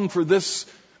long for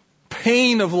this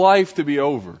pain of life to be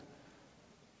over.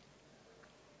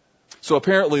 So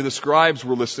apparently the scribes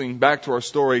were listening, back to our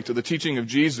story, to the teaching of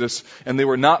Jesus, and they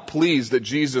were not pleased that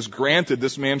Jesus granted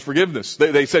this man's forgiveness.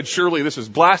 They said, surely this is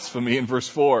blasphemy in verse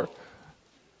 4.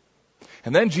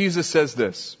 And then Jesus says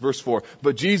this, verse 4,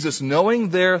 but Jesus, knowing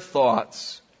their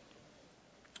thoughts,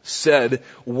 said,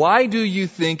 why do you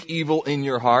think evil in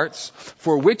your hearts?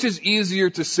 For which is easier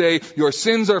to say, your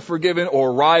sins are forgiven,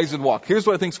 or rise and walk? Here's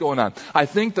what I think's going on. I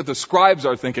think that the scribes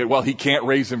are thinking, well, he can't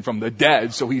raise him from the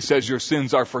dead, so he says your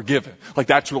sins are forgiven. Like,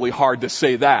 that's really hard to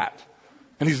say that.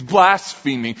 And he's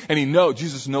blaspheming, and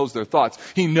Jesus knows their thoughts.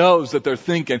 He knows that they're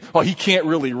thinking, oh, he can't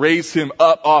really raise him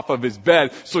up off of his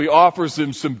bed, so he offers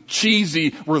him some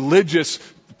cheesy religious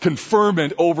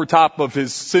conferment over top of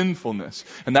his sinfulness.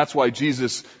 And that's why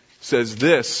Jesus says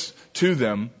this to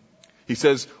them. He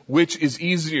says, which is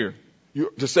easier,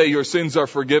 to say your sins are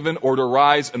forgiven or to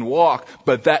rise and walk,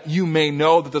 but that you may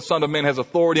know that the Son of Man has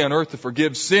authority on earth to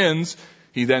forgive sins.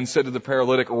 He then said to the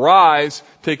paralytic, rise,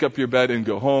 take up your bed and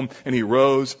go home. And he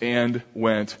rose and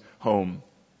went home.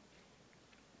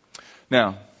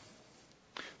 Now,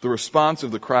 the response of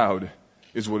the crowd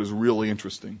is what is really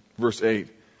interesting. Verse 8.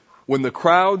 When the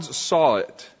crowds saw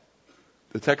it,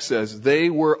 the text says, they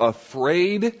were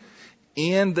afraid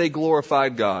and they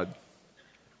glorified God,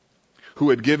 who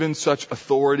had given such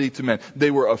authority to men.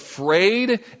 They were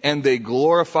afraid and they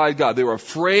glorified God. They were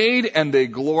afraid and they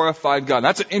glorified God.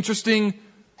 That's an interesting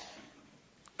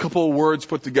couple of words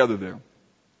put together there.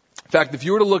 In fact, if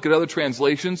you were to look at other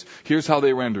translations, here's how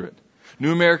they render it.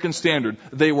 New American Standard,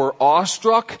 they were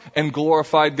awestruck and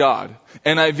glorified God.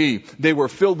 NIV, they were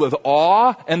filled with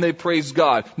awe and they praised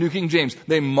God. New King James,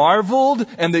 they marveled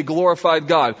and they glorified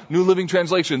God. New Living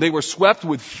Translation, they were swept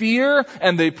with fear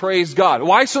and they praised God.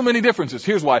 Why so many differences?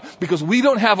 Here's why. Because we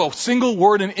don't have a single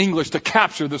word in English to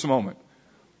capture this moment.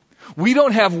 We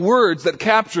don't have words that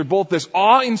capture both this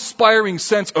awe-inspiring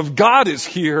sense of God is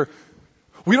here.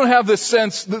 We don't have this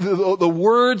sense, the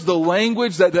words, the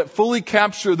language that fully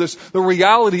capture the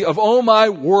reality of, oh my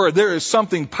word, there is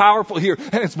something powerful here.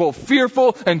 And it's both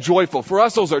fearful and joyful. For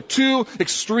us, those are two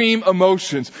extreme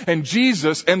emotions. And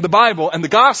Jesus and the Bible and the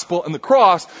gospel and the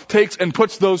cross takes and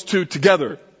puts those two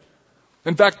together.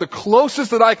 In fact, the closest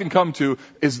that I can come to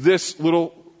is this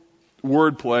little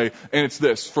wordplay, and it's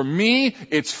this. For me,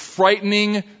 it's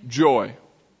frightening joy.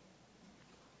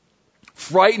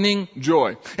 Frightening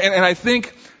joy. And I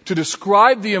think to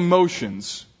describe the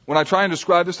emotions, when I try and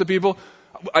describe this to people,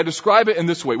 I describe it in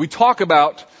this way. We talk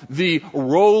about the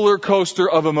roller coaster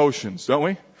of emotions, don't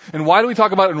we? And why do we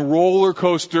talk about it in roller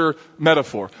coaster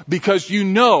metaphor? Because you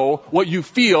know what you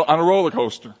feel on a roller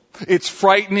coaster. It's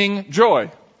frightening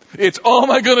joy. It's, oh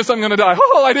my goodness, I'm going to die.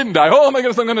 Oh, I didn't die. Oh my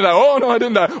goodness, I'm going to die. Oh no, I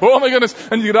didn't die. Oh my goodness.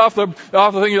 And you get off the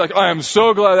thing, you're like, I am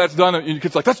so glad that's done. And your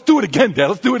kid's like, let's do it again, Dad.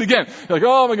 Let's do it again. You're like,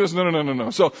 oh my goodness, no.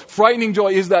 So frightening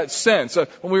joy is that sense.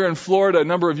 When we were in Florida a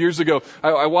number of years ago,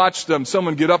 I watched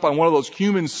someone get up on one of those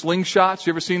human slingshots.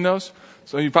 You ever seen those?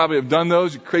 So you probably have done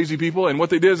those, you crazy people. And what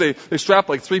they did is they strapped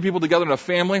like 3 people together in a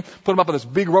family, put them up on this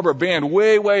big rubber band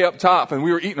way up top. And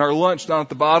we were eating our lunch down at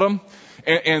the bottom.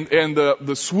 And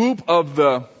the swoop of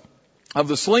the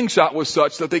slingshot was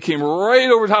such that they came right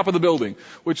over top of the building,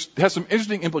 which has some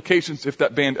interesting implications if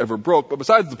that band ever broke. But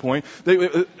besides the point,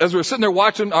 as we were sitting there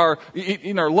watching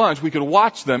eating our lunch, we could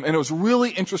watch them, and it was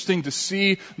really interesting to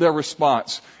see their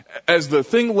response. As the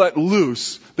thing let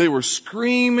loose, they were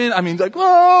screaming, like,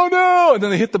 oh no! And then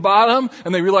they hit the bottom,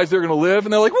 and they realized they were going to live,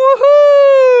 and they're like,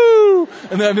 woohoo!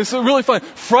 And then it's really fun.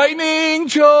 Frightening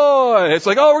joy! It's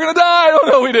like, oh, we're going to die! Oh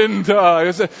no, we didn't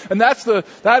die! And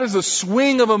that is a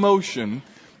swing of emotion,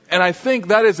 and I think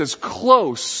that is as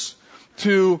close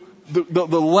to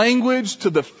the language, to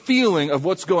the feeling of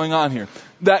what's going on here.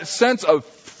 That sense of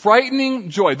frightening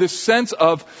joy, this sense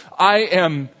of, I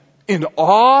am in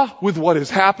awe with what has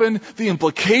happened. The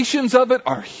implications of it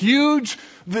are huge.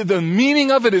 The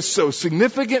meaning of it is so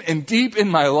significant and deep in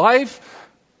my life.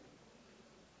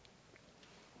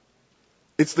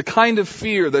 It's the kind of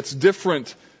fear that's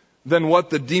different than what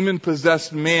the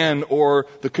demon-possessed man or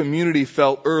the community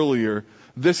felt earlier.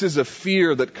 This is a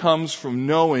fear that comes from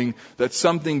knowing that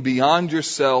something beyond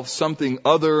yourself, something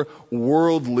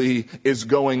otherworldly is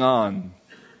going on.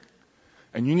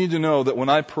 And you need to know that when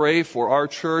I pray for our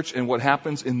church and what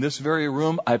happens in this very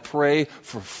room, I pray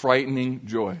for frightening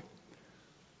joy.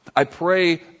 I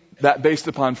pray that based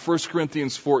upon 1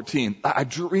 Corinthians 14. I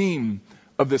dream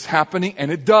of this happening, and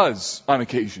it does on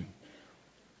occasion.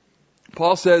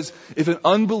 Paul says, if an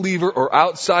unbeliever or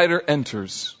outsider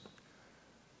enters,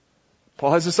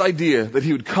 Paul has this idea that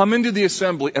he would come into the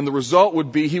assembly, and the result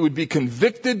would be he would be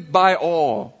convicted by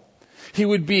all. He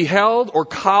would be held or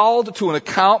called to an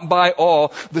account by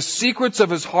all. The secrets of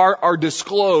his heart are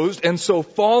disclosed, and so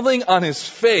falling on his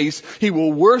face, he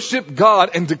will worship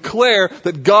God and declare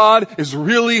that God is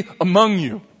really among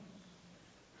you.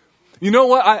 You know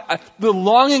what? The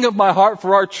longing of my heart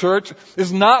for our church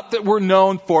is not that we're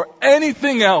known for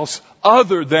anything else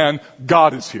other than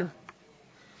God is here.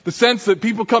 The sense that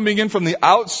people coming in from the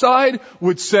outside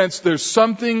would sense there's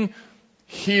something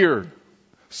here,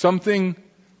 something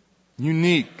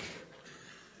unique,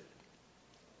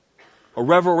 a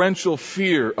reverential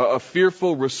fear, a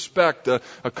fearful respect, a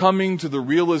coming to the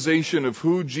realization of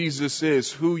who Jesus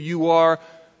is, who you are,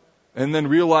 and then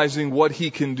realizing what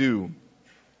He can do.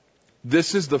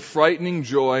 This is the frightening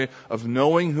joy of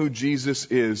knowing who Jesus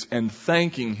is and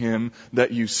thanking Him that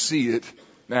you see it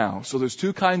now. So there's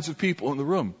 2 kinds of people in the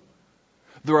room.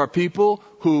 There are people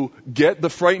who get the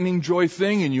frightening joy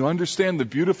thing and you understand the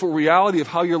beautiful reality of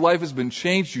how your life has been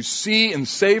changed. You see and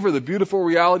savor the beautiful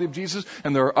reality of Jesus.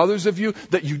 And there are others of you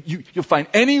that you'll find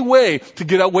any way to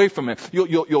get away from it.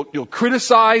 You'll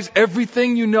criticize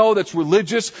everything you know that's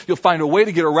religious. You'll find a way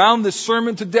to get around this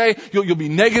sermon today. You'll be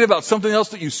negative about something else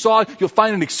that you saw. You'll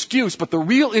find an excuse. But the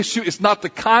real issue is not the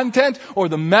content or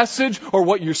the message or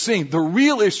what you're seeing. The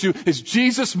real issue is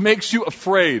Jesus makes you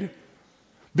afraid.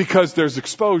 Because there's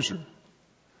exposure.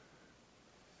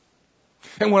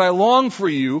 And what I long for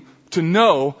you to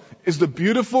know is the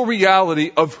beautiful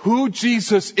reality of who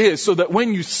Jesus is, so that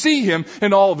when you see Him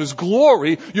in all of His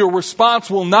glory, your response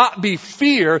will not be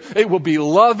fear, it will be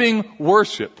loving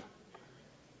worship.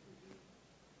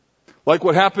 Like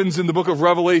what happens in the book of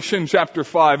Revelation chapter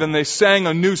 5, and they sang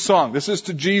a new song. This is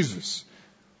to Jesus.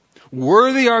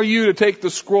 Worthy are you to take the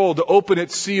scroll, to open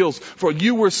its seals, for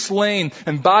you were slain,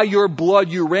 and by your blood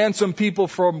you ransomed people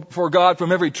for God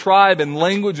from every tribe and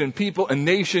language and people and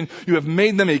nation. You have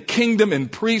made them a kingdom and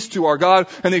priests to our God,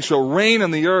 and they shall reign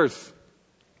on the earth.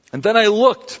 And then I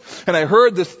looked, and I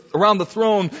heard this around the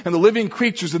throne, and the living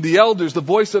creatures and the elders, the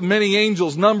voice of many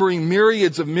angels, numbering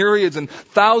myriads of myriads and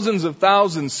thousands of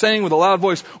thousands, saying with a loud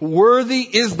voice, worthy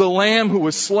is the Lamb who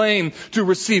was slain to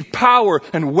receive power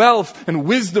and wealth and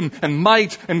wisdom and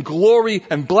might and glory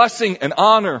and blessing and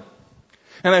honor.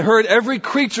 And I heard every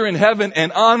creature in heaven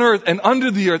and on earth and under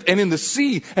the earth and in the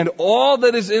sea and all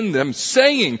that is in them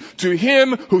saying, to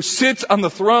Him who sits on the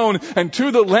throne and to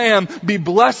the Lamb be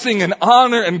blessing and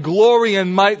honor and glory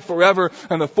and might forever.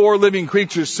 And the 4 living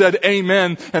creatures said,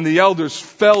 Amen. And the elders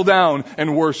fell down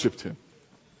and worshipped Him.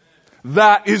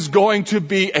 That is going to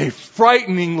be a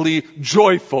frighteningly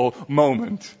joyful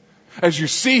moment. As you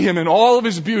see Him in all of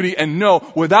His beauty and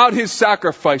know without His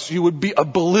sacrifice you would be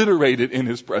obliterated in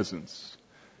His presence.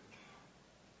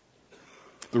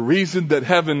 The reason that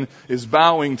heaven is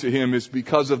bowing to him is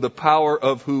because of the power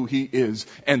of who he is.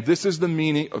 And this is the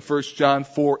meaning of 1 John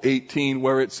 4:18,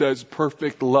 where it says,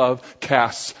 perfect love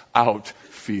casts out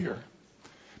fear.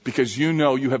 Because you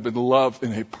know you have been loved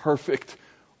in a perfect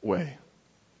way.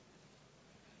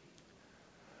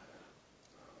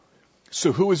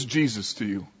 So who is Jesus to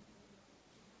you?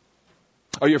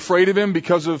 Are you afraid of him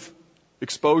because of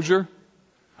exposure?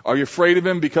 Are you afraid of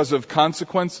him because of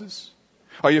consequences?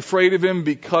 Are you afraid of him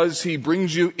because he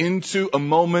brings you into a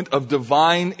moment of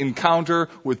divine encounter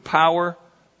with power?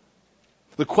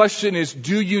 The question is,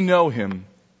 do you know him?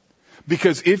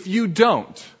 Because if you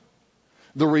don't,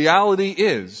 the reality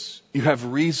is you have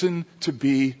reason to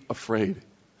be afraid.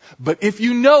 But if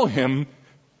you know him,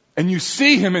 and you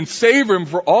see him and savor him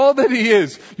for all that he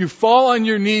is, you fall on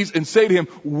your knees and say to him,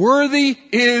 worthy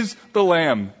is the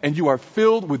Lamb. And you are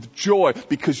filled with joy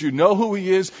because you know who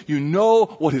he is, you know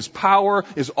what his power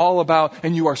is all about,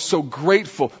 and you are so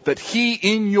grateful that he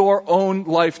in your own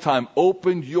lifetime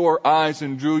opened your eyes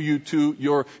and drew you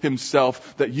to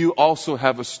himself, that you also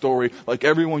have a story like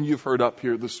everyone you've heard up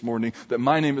here this morning, that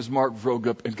my name is Mark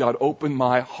Vroegop and God opened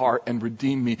my heart and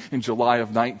redeemed me in July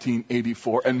of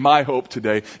 1984. And my hope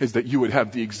today is that you would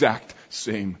have the exact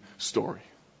same story.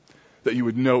 That you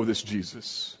would know this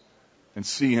Jesus and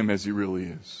see him as he really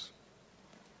is.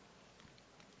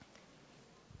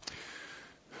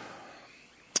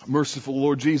 Merciful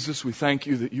Lord Jesus, we thank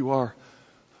you that you are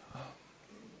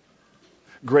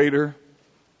greater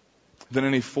than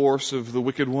any force of the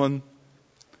wicked one.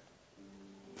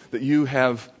 That you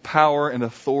have power and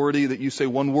authority, that you say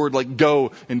one word like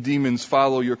go and demons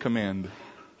follow your command.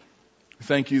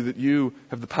 Thank you that you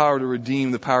have the power to redeem,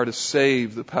 the power to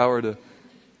save, the power to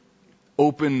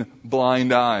open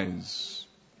blind eyes,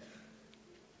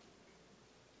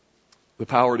 the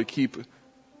power to keep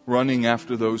running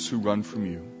after those who run from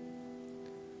you.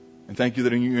 And thank you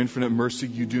that in your infinite mercy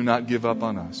you do not give up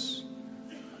on us.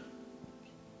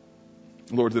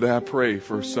 Lord, today I pray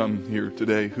for some here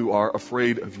today who are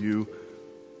afraid of you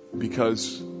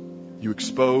because you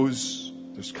expose,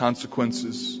 there's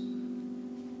consequences,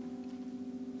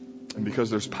 and because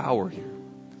there's power here.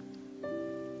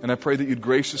 And I pray that you'd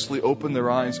graciously open their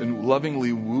eyes and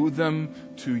lovingly woo them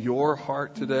to your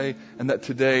heart today. And that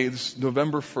today, this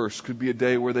November 1st, could be a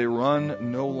day where they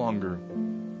run no longer.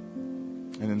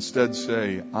 And instead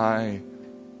say, I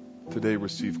today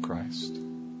receive Christ.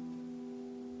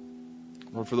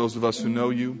 Lord, for those of us who know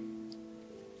you,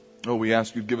 we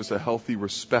ask you to give us a healthy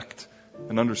respect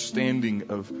and understanding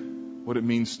of what it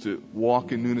means to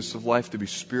walk in newness of life, to be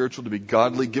spiritual, to be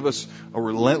godly. Give us a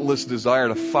relentless desire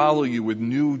to follow you with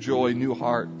new joy, new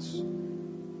hearts.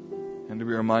 And to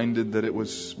be reminded that it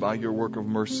was by your work of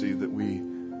mercy that we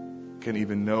can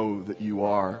even know that you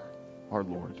are our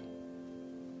Lord.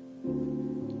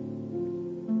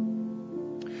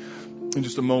 In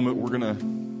just a moment, we're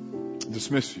going to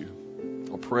dismiss you.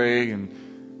 I'll pray and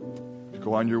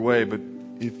go on your way, but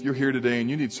if you're here today and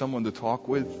you need someone to talk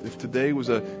with, if today was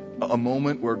a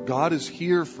moment where God is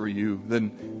here for you,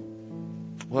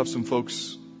 then we'll have some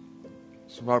folks,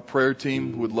 some of our prayer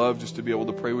team who would love just to be able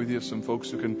to pray with you, some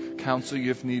folks who can counsel you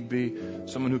if need be,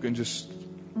 someone who can just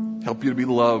help you to be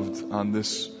loved on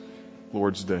this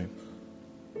Lord's Day.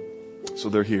 So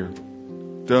they're here.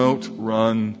 Don't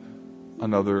run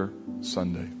another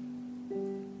Sunday.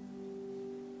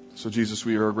 So Jesus,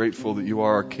 we are grateful that you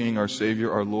are our King, our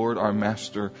Savior, our Lord, our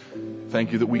Master.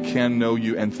 Thank you that we can know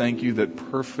you, and thank you that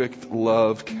perfect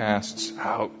love casts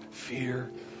out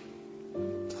fear.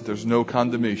 There's no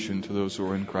condemnation to those who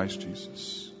are in Christ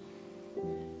Jesus.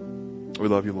 We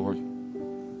love you,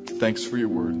 Lord. Thanks for your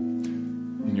word.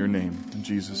 In your name, in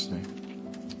Jesus' name,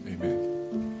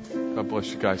 amen. God bless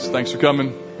you guys. Thanks for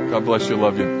coming. God bless you.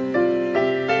 Love you.